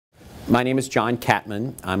My name is John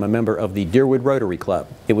Catman. I'm a member of the Deerwood Rotary Club.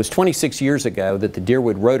 It was 26 years ago that the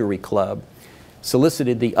Deerwood Rotary Club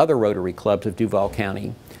solicited the other Rotary clubs of Duval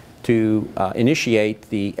County to initiate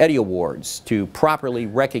the Eddie Awards to properly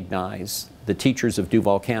recognize the teachers of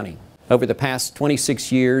Duval County. Over the past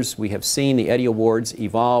 26 years, we have seen the Eddie Awards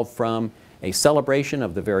evolve from a celebration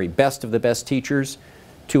of the very best of the best teachers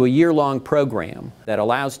to a year-long program that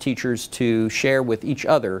allows teachers to share with each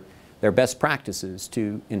other their best practices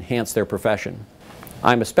to enhance their profession.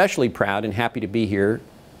 I'm especially proud and happy to be here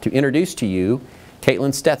to introduce to you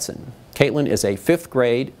Caitlyn Stetson. Caitlyn is a 5th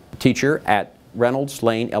grade teacher at Reynolds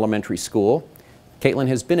Lane Elementary School. Caitlyn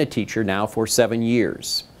has been a teacher now for 7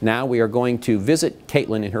 years. Now we are going to visit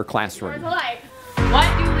Caitlyn in her classroom.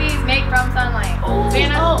 What do we make from sunlight?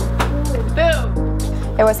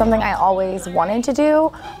 Boom! It was something I always wanted to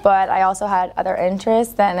do, but I also had other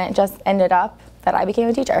interests, and it just ended up that I became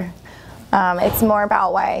a teacher. It's more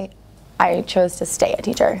about why I chose to stay a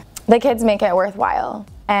teacher. The kids make it worthwhile,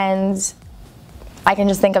 and I can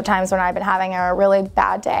just think of times when I've been having a really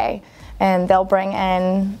bad day, and they'll bring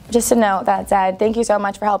in just a note that said, "Thank you so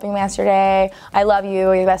much for helping me yesterday. I love you.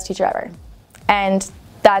 You're the best teacher ever." And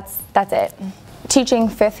that's it. Teaching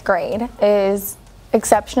 5th grade is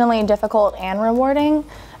exceptionally difficult and rewarding,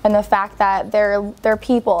 and the fact that they're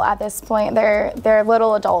people at this point. They're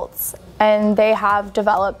little adults, and they have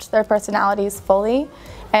developed their personalities fully,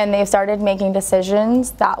 and they've started making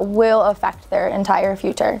decisions that will affect their entire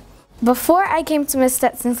future. Before I came to Miss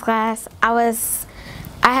Stetson's class, I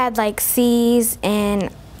had like C's, and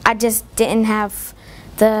I just didn't have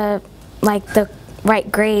the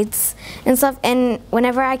right grades and stuff. And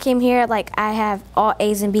whenever I came here, I have all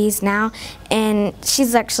A's and B's now, and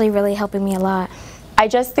she's actually really helping me a lot. I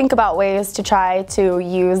just think about ways to try to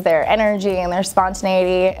use their energy and their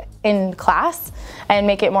spontaneity in class and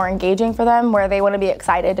make it more engaging for them, where they want to be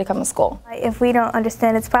excited to come to school. If we don't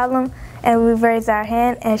understand this problem and we raise our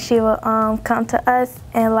hand, and she will come to us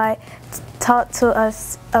and talk to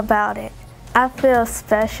us about it. I feel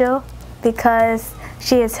special because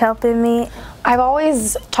she is helping me. I've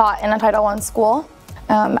always taught in a Title I school.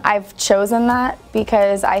 I've chosen that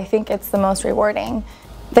because I think it's the most rewarding.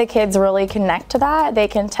 The kids really connect to that. They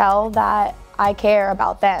can tell that I care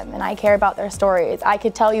about them and I care about their stories. I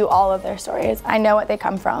could tell you all of their stories. I know what they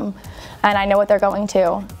come from and I know what they're going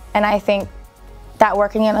to. And I think that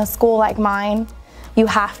working in a school like mine, you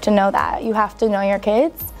have to know that. You have to know your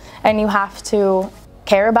kids, and you have to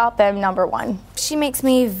care about them, number one. She makes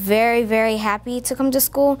me very, very happy to come to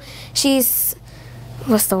school. She's,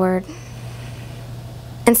 what's the word?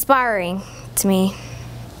 Inspiring to me.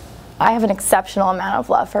 I have an exceptional amount of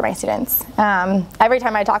love for my students. Every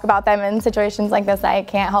time I talk about them in situations like this, I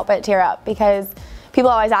can't help but tear up, because people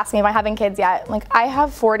always ask me if I'm having kids yet. I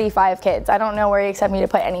have 45 kids. I don't know where you expect me to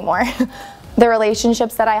put any more. The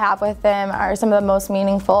relationships that I have with them are some of the most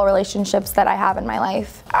meaningful relationships that I have in my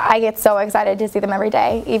life. I get so excited to see them every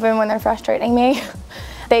day, even when they're frustrating me.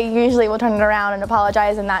 They usually will turn it around and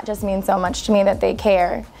apologize, and that just means so much to me that they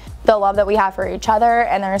care. The love that we have for each other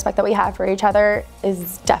and the respect that we have for each other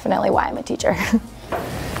is definitely why I'm a teacher.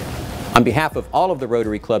 On behalf of all of the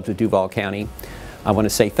Rotary Clubs of Duval County, I want to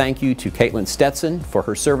say thank you to Caitlyn Stetson for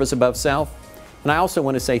her service above self. And I also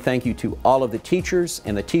want to say thank you to all of the teachers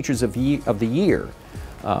and the Teachers of the Year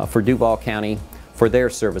for Duval County for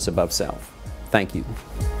their service above self. Thank you.